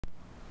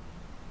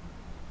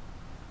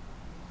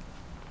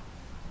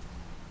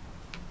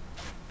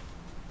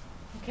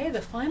Okay, the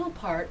final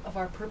part of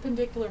our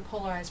perpendicular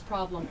polarized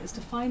problem is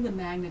to find the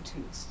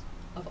magnitudes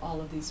of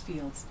all of these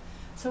fields.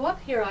 So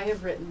up here I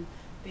have written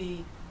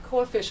the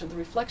coefficient, the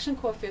reflection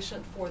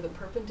coefficient for the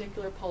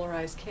perpendicular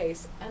polarized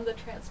case and the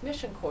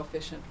transmission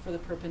coefficient for the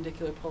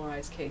perpendicular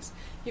polarized case.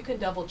 You can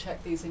double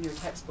check these in your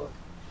textbook.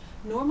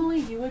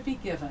 Normally you would be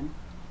given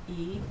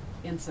E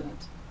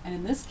incident, and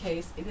in this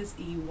case it is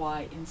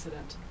EY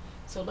incident.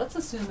 So let's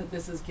assume that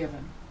this is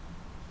given.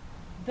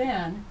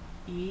 Then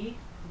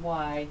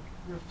EY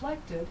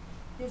reflected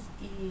is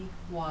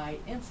EY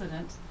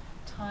incident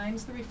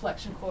times the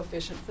reflection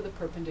coefficient for the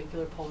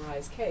perpendicular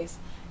polarized case,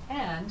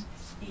 and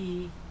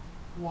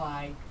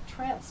EY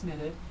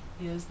transmitted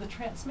is the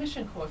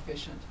transmission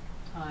coefficient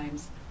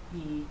times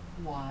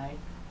EY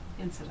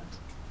incident.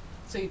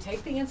 So you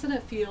take the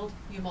incident field,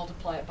 you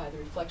multiply it by the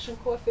reflection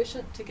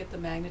coefficient to get the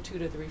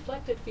magnitude of the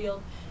reflected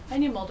field,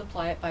 and you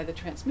multiply it by the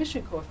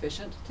transmission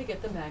coefficient to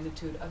get the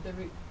magnitude of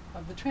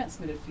the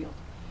transmitted field.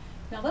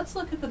 Now let's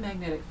look at the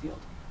magnetic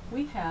field.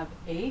 We have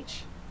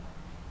H,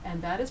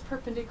 and that is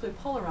perpendicularly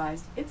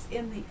polarized. It's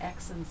in the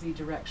X and Z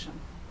direction.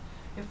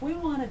 If we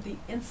wanted the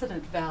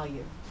incident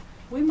value,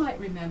 we might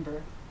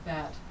remember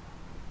that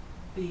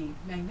the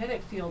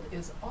magnetic field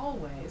is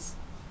always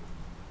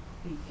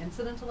the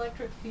incident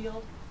electric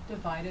field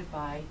divided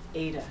by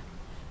eta.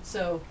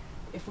 So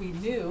if we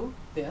knew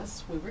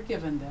this, we were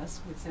given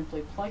this, we'd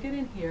simply plug it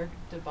in here,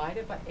 divide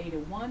it by eta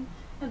 1,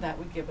 and that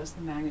would give us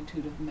the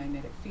magnitude of the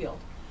magnetic field.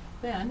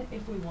 Then,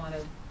 if we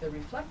wanted the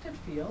reflected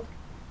field,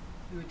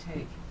 we would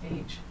take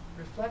H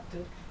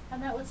reflected,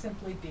 and that would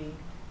simply be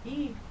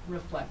E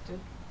reflected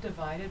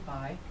divided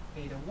by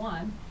eta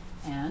 1,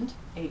 and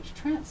H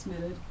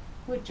transmitted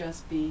would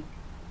just be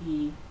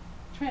E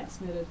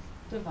transmitted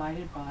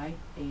divided by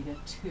eta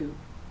 2.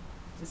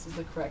 This is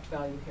the correct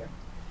value here.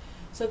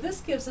 So this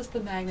gives us the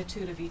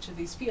magnitude of each of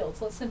these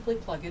fields. Let's simply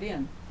plug it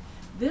in.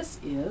 This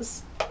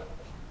is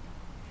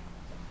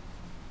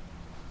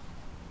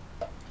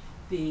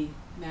the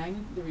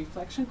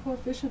reflection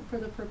coefficient for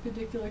the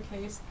perpendicular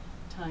case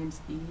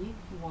times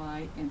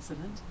EY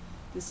incident.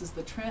 This is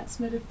the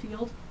transmitted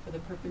field for the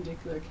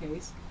perpendicular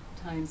case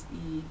times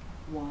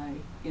EY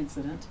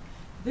incident.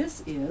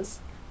 This is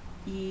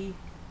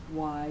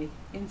EY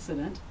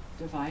incident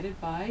divided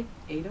by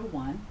eta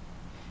 1.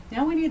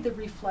 Now we need the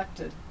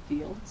reflected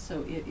field,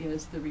 so it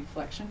is the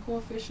reflection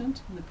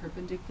coefficient in the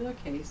perpendicular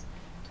case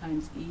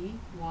times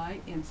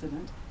EY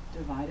incident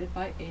divided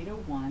by eta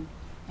 1.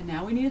 And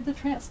now we need the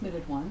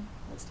transmitted one.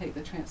 Let's take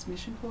the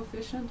transmission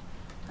coefficient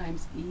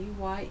times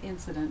EY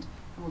incident,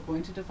 and we're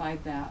going to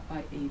divide that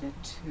by eta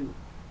 2.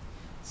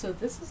 So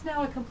this is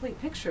now a complete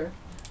picture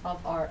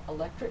of our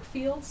electric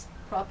fields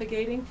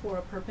propagating for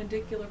a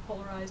perpendicular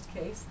polarized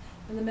case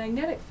and the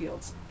magnetic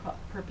fields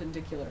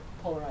perpendicular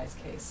polarized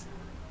case.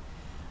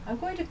 I'm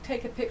going to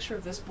take a picture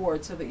of this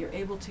board so that you're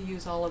able to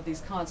use all of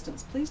these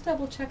constants. Please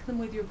double check them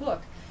with your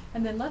book,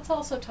 and then let's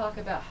also talk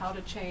about how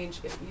to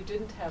change if you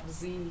didn't have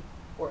Z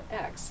or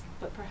X,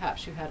 but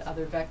perhaps you had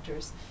other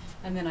vectors.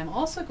 And then I'm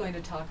also going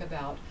to talk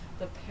about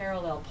the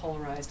parallel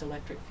polarized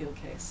electric field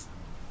case.